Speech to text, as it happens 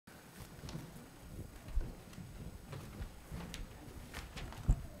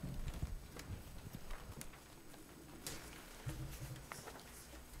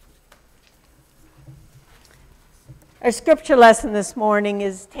Our scripture lesson this morning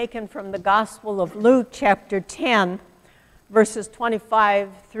is taken from the Gospel of Luke, chapter 10, verses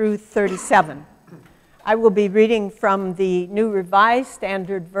 25 through 37. I will be reading from the New Revised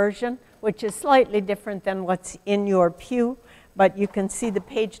Standard Version, which is slightly different than what's in your pew, but you can see the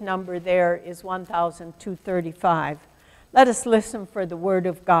page number there is 1235. Let us listen for the word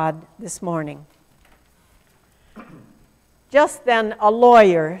of God this morning. Just then a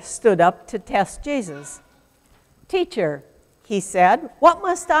lawyer stood up to test Jesus. "Teacher," he said, "what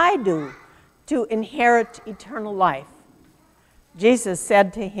must I do to inherit eternal life?" Jesus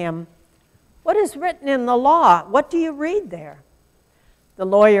said to him, "What is written in the law? What do you read there?" The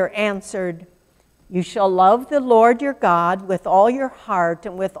lawyer answered, "You shall love the Lord your God with all your heart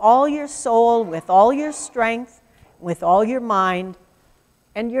and with all your soul, with all your strength, with all your mind,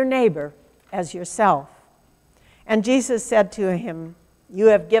 and your neighbor as yourself." And Jesus said to him, "You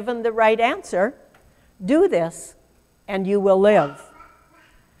have given the right answer. Do this, and you will live."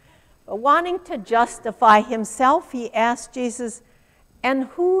 But wanting to justify himself, he asked Jesus, "And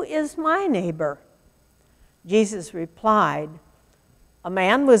who is my neighbor?" Jesus replied, "A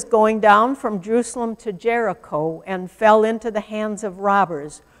man was going down from Jerusalem to Jericho and fell into the hands of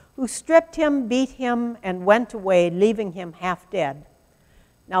robbers, who stripped him, beat him, and went away, leaving him half dead.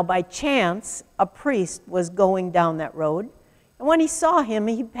 Now by chance, a priest was going down that road, and when he saw him,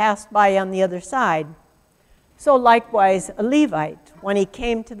 he passed by on the other side. So likewise a Levite, when he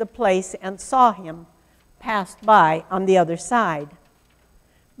came to the place and saw him, passed by on the other side.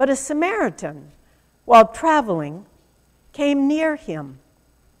 But a Samaritan, while traveling, came near him,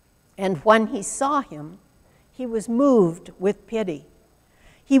 and when he saw him, he was moved with pity.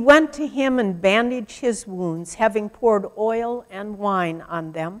 He went to him and bandaged his wounds, having poured oil and wine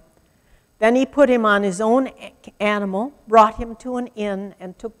on them. Then he put him on his own animal, brought him to an inn,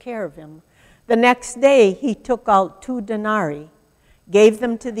 and took care of him. The next day he took out 2 denarii, gave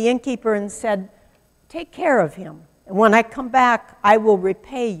them to the innkeeper, and said, 'Take care of him, and when I come back, I will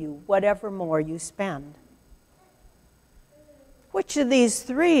repay you whatever more you spend.' Which of these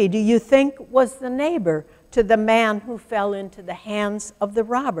 3 do you think was the neighbor to the man who fell into the hands of the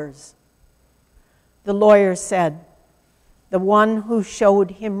robbers?" The lawyer said, "The one who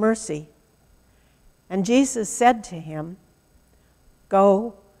showed him mercy." And Jesus said to him,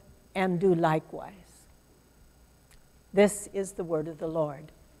 "Go and do likewise." This is the word of the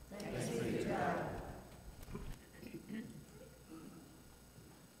Lord. Thanks be to God.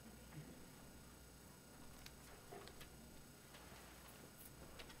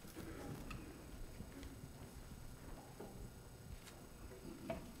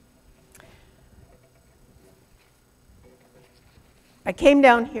 I came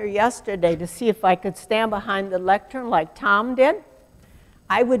down here yesterday to see if I could stand behind the lectern like Tom did.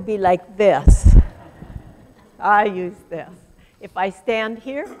 I would be like this. I use this. If I stand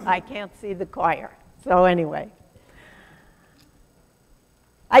here, I can't see the choir. So anyway.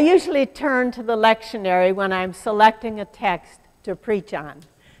 I usually turn to the lectionary when I'm selecting a text to preach on.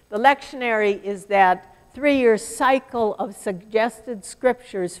 The lectionary is that 3-year cycle of suggested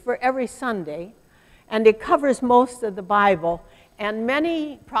scriptures for every Sunday, and it covers most of the Bible. And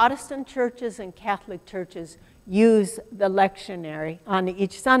many Protestant churches and Catholic churches use the lectionary on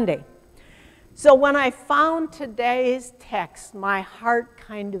each Sunday. So when I found today's text, my heart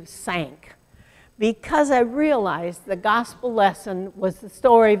kind of sank because I realized the gospel lesson was the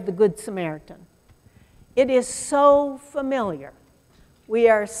story of the Good Samaritan. It is so familiar. We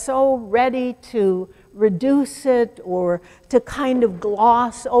are so ready to reduce it or to kind of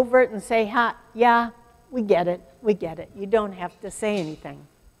gloss over it and say, yeah, we get it. We get it. You don't have to say anything.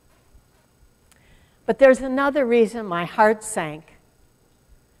 But there's another reason my heart sank.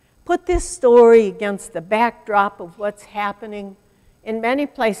 Put this story against the backdrop of what's happening in many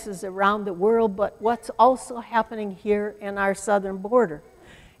places around the world, but what's also happening here in our southern border.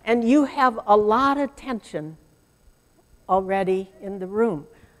 And you have a lot of tension already in the room.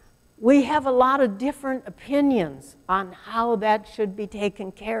 We have a lot of different opinions on how that should be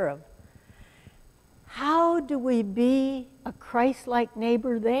taken care of. How do we be a Christ-like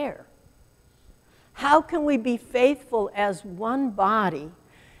neighbor there? How can we be faithful as one body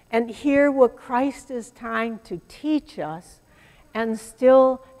and hear what Christ is trying to teach us and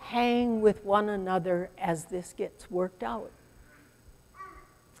still hang with one another as this gets worked out?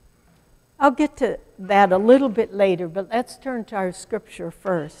 I'll get to that a little bit later, but let's turn to our scripture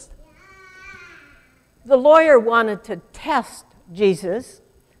first. The lawyer wanted to test Jesus.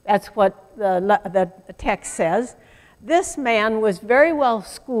 That's what the text says. This man was very well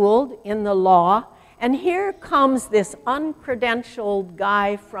schooled in the law, and here comes this uncredentialed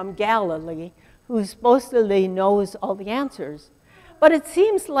guy from Galilee who supposedly knows all the answers. But it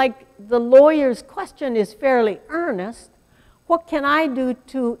seems like the lawyer's question is fairly earnest. What can I do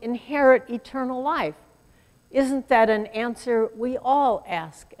to inherit eternal life? Isn't that an answer we all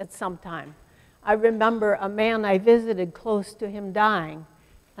ask at some time? I remember a man I visited close to him dying,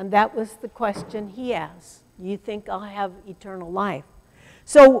 and that was the question he asked. Do you think I'll have eternal life?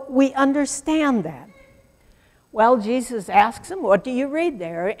 So we understand that. Well, Jesus asks him, what do you read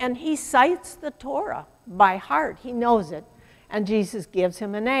there? And he cites the Torah by heart. He knows it. And Jesus gives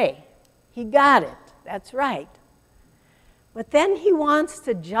him an A. He got it. That's right. But then he wants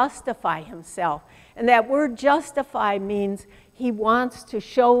to justify himself. And that word justify means he wants to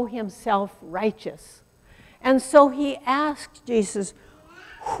show himself righteous. And so he asks Jesus,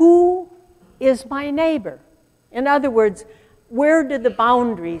 who is my neighbor? In other words, where do the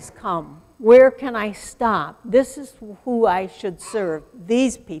boundaries come? Where can I stop? This is who I should serve,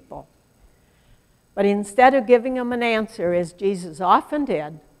 these people. But instead of giving him an answer, as Jesus often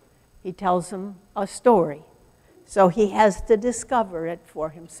did, he tells him a story. So he has to discover it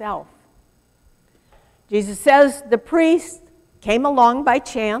for himself. Jesus says the priest came along by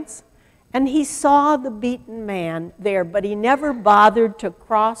chance, and he saw the beaten man there, but he never bothered to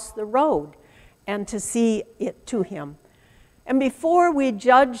cross the road and to see it to him. And before we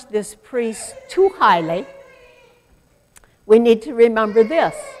judge this priest too highly, we need to remember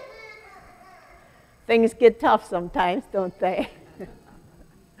this. Things get tough sometimes, don't they?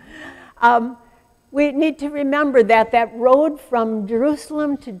 We need to remember that that road from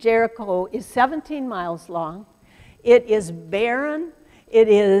Jerusalem to Jericho is 17 miles long. It is barren. It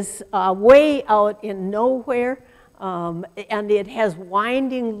is way out in nowhere. And it has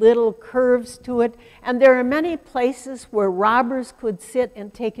winding little curves to it. And there are many places where robbers could sit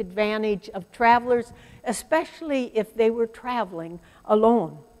and take advantage of travelers, especially if they were traveling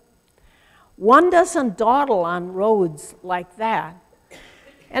alone. One doesn't dawdle on roads like that.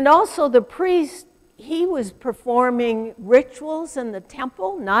 And also the priest, he was performing rituals in the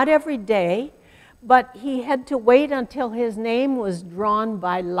temple, not every day, but he had to wait until his name was drawn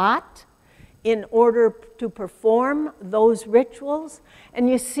by lot in order to perform those rituals. And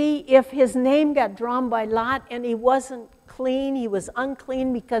you see, if his name got drawn by lot and he wasn't clean, he was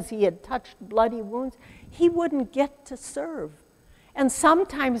unclean because he had touched bloody wounds, he wouldn't get to serve. And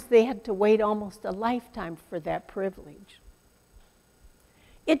sometimes they had to wait almost a lifetime for that privilege.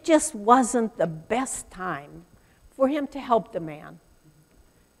 It just wasn't the best time for him to help the man.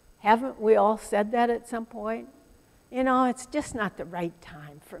 Haven't we all said that at some point? You know, it's just not the right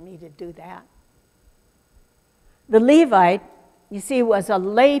time for me to do that. The Levite, you see, was a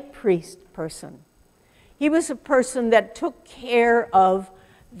lay priest person. He was a person that took care of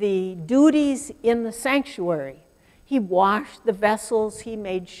the duties in the sanctuary. He washed the vessels. He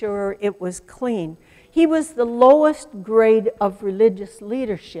made sure it was clean. He was the lowest grade of religious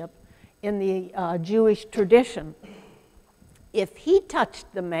leadership in the Jewish tradition. If he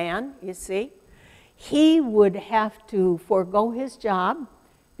touched the man, you see, he would have to forego his job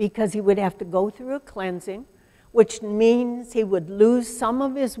because he would have to go through a cleansing, which means he would lose some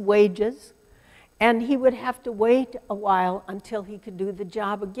of his wages, and he would have to wait a while until he could do the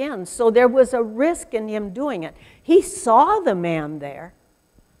job again. So there was a risk in him doing it. He saw the man there,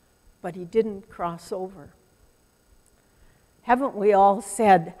 but he didn't cross over. Haven't we all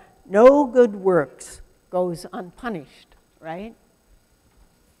said, no good works goes unpunished, right?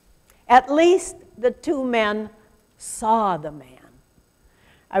 At least the two men saw the man.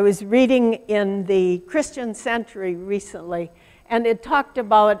 I was reading in the Christian Century recently, and it talked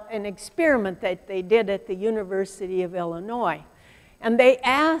about an experiment that they did at the University of Illinois. And they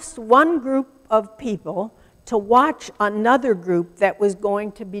asked one group of people to watch another group that was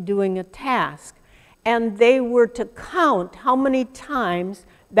going to be doing a task. And they were to count how many times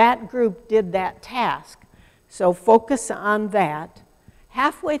that group did that task. So focus on that.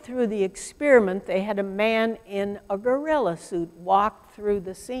 Halfway through the experiment, they had a man in a gorilla suit walk through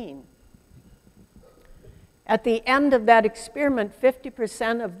the scene. At the end of that experiment,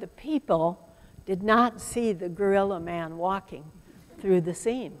 50% of the people did not see the gorilla man walking through the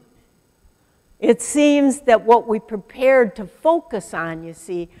scene. It seems that what we prepared to focus on, you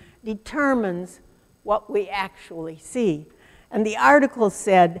see, determines what we actually see. And the article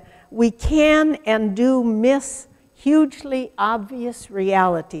said, we can and do miss hugely obvious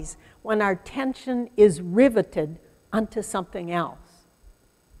realities when our attention is riveted onto something else.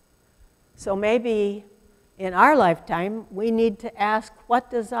 So maybe in our lifetime, we need to ask,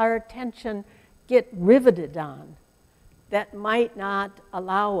 what does our attention get riveted on that might not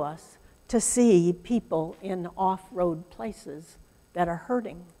allow us to see people in off-road places that are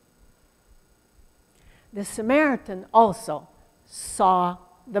hurting? The Samaritan also saw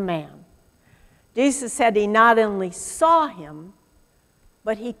the man. Jesus said he not only saw him,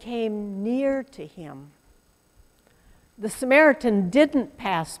 but he came near to him. The Samaritan didn't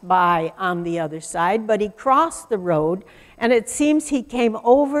pass by on the other side, but he crossed the road, and it seems he came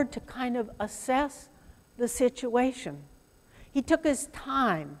over to kind of assess the situation. He took his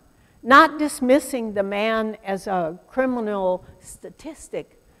time, not dismissing the man as a criminal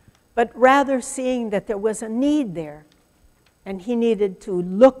statistic, but rather seeing that there was a need there, and he needed to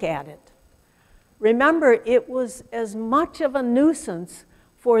look at it. Remember, it was as much of a nuisance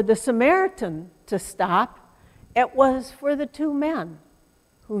for the Samaritan to stop it was for the two men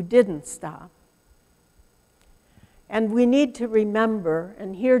who didn't stop. And we need to remember,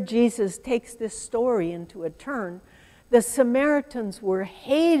 and here Jesus takes this story into a turn, the Samaritans were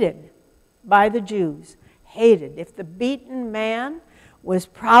hated by the Jews, hated. If the beaten man was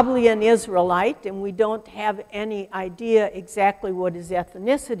probably an Israelite, and we don't have any idea exactly what his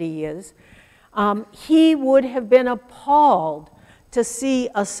ethnicity is, he would have been appalled to see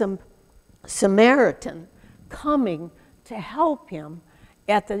a Samaritan coming to help him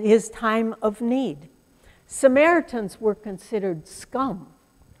at his time of need. Samaritans were considered scum.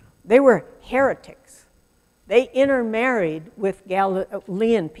 They were heretics. They intermarried with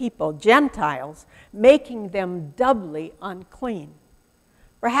Galilean people, Gentiles, making them doubly unclean.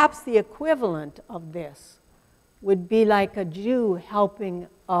 Perhaps the equivalent of this would be like a Jew helping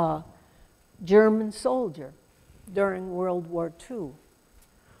a German soldier during World War II.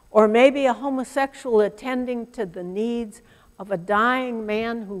 Or maybe a homosexual attending to the needs of a dying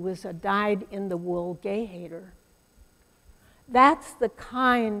man who was a dyed-in-the-wool gay hater. That's the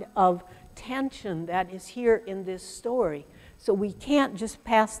kind of tension that is here in this story. So we can't just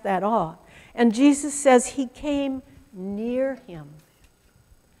pass that off. And Jesus says he came near him.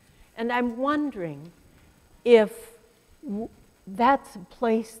 And I'm wondering if that's a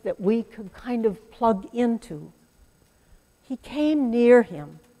place that we could kind of plug into. He came near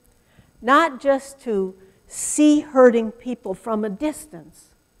him. Not just to see hurting people from a distance,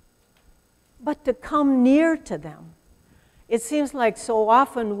 but to come near to them. It seems like so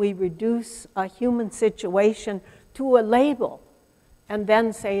often we reduce a human situation to a label and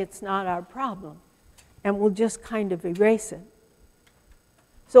then say it's not our problem, and we'll just kind of erase it.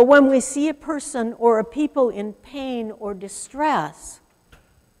 So when we see a person or a people in pain or distress,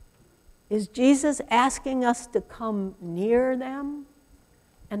 is Jesus asking us to come near them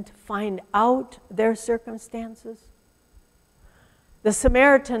and to find out their circumstances? The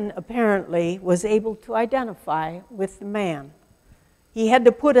Samaritan apparently was able to identify with the man. He had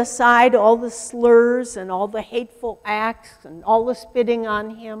to put aside all the slurs and all the hateful acts and all the spitting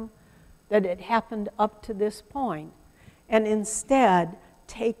on him that had happened up to this point, and instead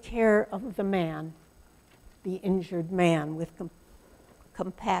take care of the man, the injured man, with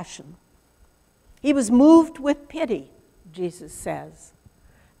compassion. He was moved with pity, Jesus says.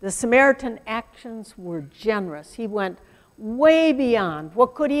 The Samaritan actions were generous. He went way beyond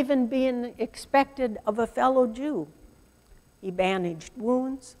what could even be expected of a fellow Jew. He bandaged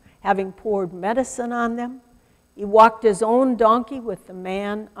wounds, having poured medicine on them. He walked his own donkey with the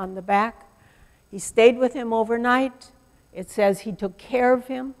man on the back. He stayed with him overnight. It says he took care of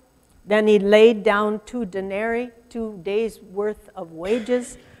him. Then he laid down 2 denarii, 2 days' worth of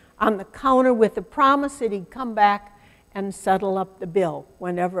wages, on the counter with the promise that he'd come back and settle up the bill,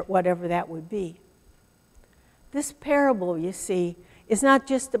 whatever that would be. This parable, you see, is not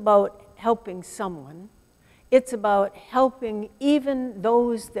just about helping someone. It's about helping even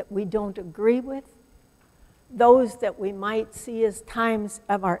those that we don't agree with, those that we might see as times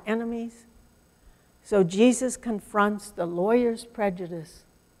of our enemies. So Jesus confronts the lawyer's prejudice,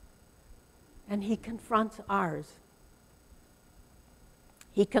 and he confronts ours.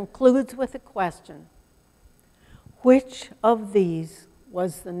 He concludes with a question: which of these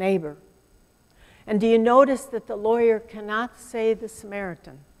was the neighbor? And do you notice that the lawyer cannot say the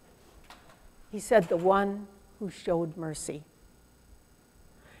Samaritan? He said the one who showed mercy.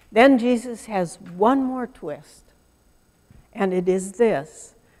 Then Jesus has one more twist, and it is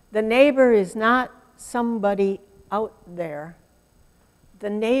this: the neighbor is not somebody out there. The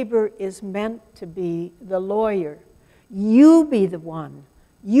neighbor is meant to be the lawyer. You be the one.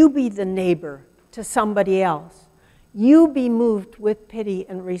 You be the neighbor to somebody else. You be moved with pity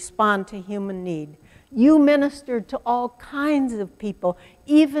and respond to human need. You minister to all kinds of people,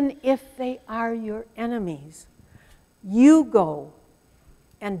 even if they are your enemies. You go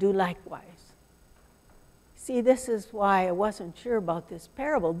and do likewise. See, this is why I wasn't sure about this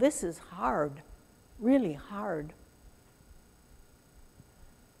parable. This is hard, really hard.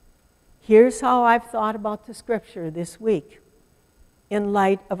 Here's how I've thought about the scripture this week in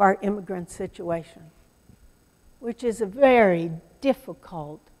light of our immigrant situation, which is a very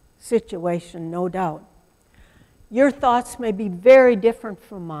difficult situation, no doubt. Your thoughts may be very different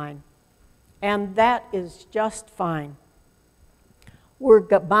from mine, and that is just fine. We're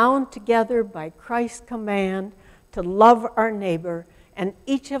bound together by Christ's command to love our neighbor, and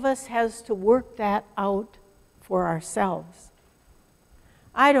each of us has to work that out for ourselves.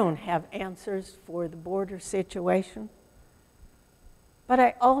 I don't have answers for the border situation, but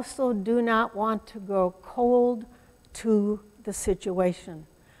I also do not want to grow cold to the situation.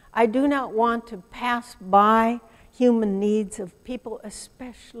 I do not want to pass by human needs of people,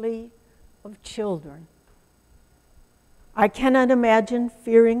 especially of children. I cannot imagine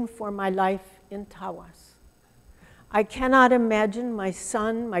fearing for my life in Tawas. I cannot imagine my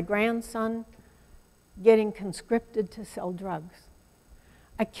son, my grandson, getting conscripted to sell drugs.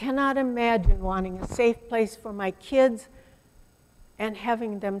 I cannot imagine wanting a safe place for my kids and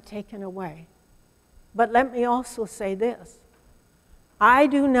having them taken away. But let me also say this. I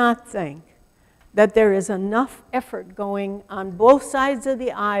do not think that there is enough effort going on both sides of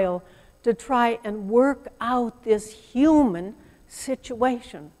the aisle to try and work out this human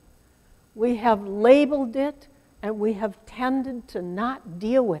situation. We have labeled it, and we have tended to not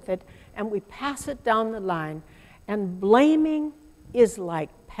deal with it, and we pass it down the line. And blaming is like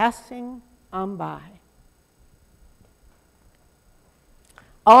passing on by.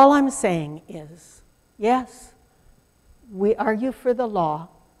 All I'm saying is, yes, we argue for the law.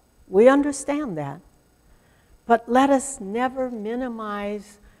 We understand that. But let us never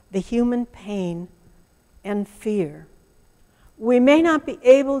minimize the human pain and fear. We may not be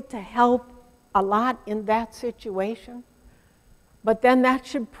able to help a lot in that situation, but then that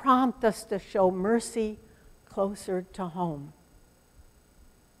should prompt us to show mercy closer to home.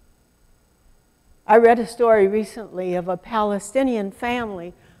 I read a story recently of a Palestinian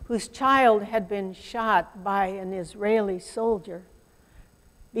family whose child had been shot by an Israeli soldier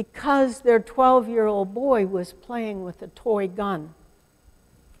because their 12-year-old boy was playing with a toy gun.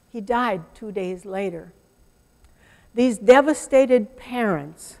 He died 2 days later. These devastated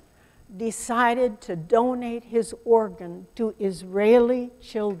parents decided to donate his organ to Israeli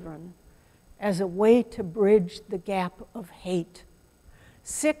children as a way to bridge the gap of hate.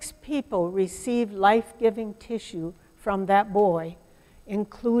 6 people received life-giving tissue from that boy,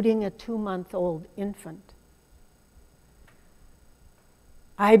 including a 2-month-old infant.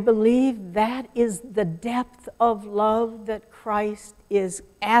 I believe that is the depth of love that Christ is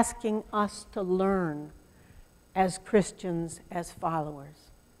asking us to learn as Christians, as followers.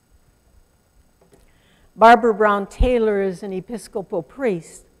 Barbara Brown Taylor is an Episcopal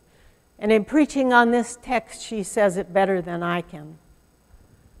priest, and in preaching on this text, she says it better than I can.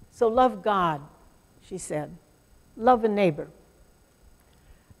 So love God, she said. Love a neighbor.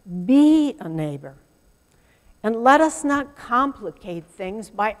 Be a neighbor. And let us not complicate things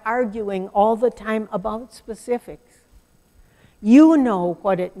by arguing all the time about specifics. You know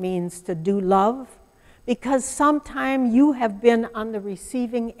what it means to do love, because sometime you have been on the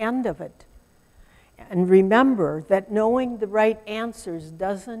receiving end of it. And remember that knowing the right answers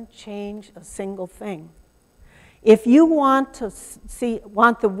doesn't change a single thing. If you want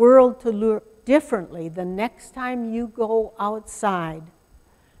the world to look differently the next time you go outside,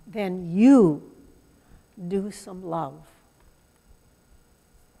 then you do some love.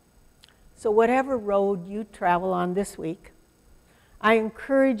 So whatever road you travel on this week, I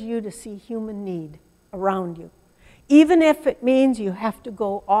encourage you to see human need around you. Even if it means you have to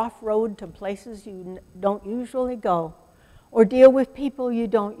go off-road to places you don't usually go, or deal with people you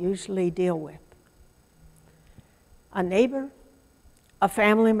don't usually deal with. A neighbor, a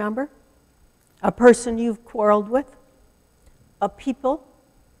family member, a person you've quarreled with, a people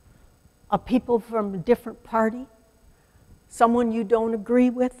from a different party, someone you don't agree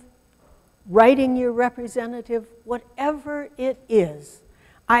with, writing your representative, whatever it is,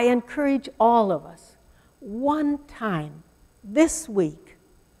 I encourage all of us, one time this week,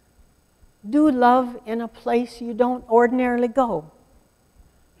 do love in a place you don't ordinarily go.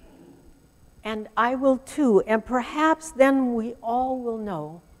 And I will too, and perhaps then we all will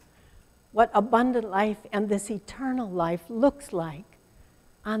know what abundant life and this eternal life looks like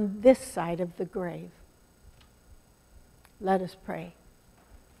on this side of the grave. Let us pray.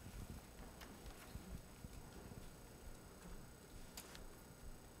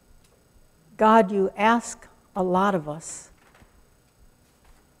 God, you ask a lot of us.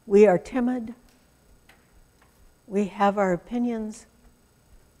 We are timid. We have our opinions.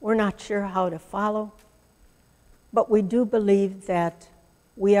 We're not sure how to follow. But we do believe that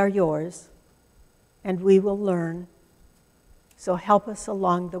We are yours, and we will learn. So help us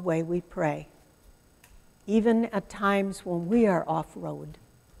along the way, we pray, even at times when we are off-road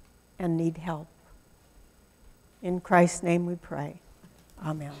and need help. In Christ's name we pray.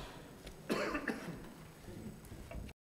 Amen.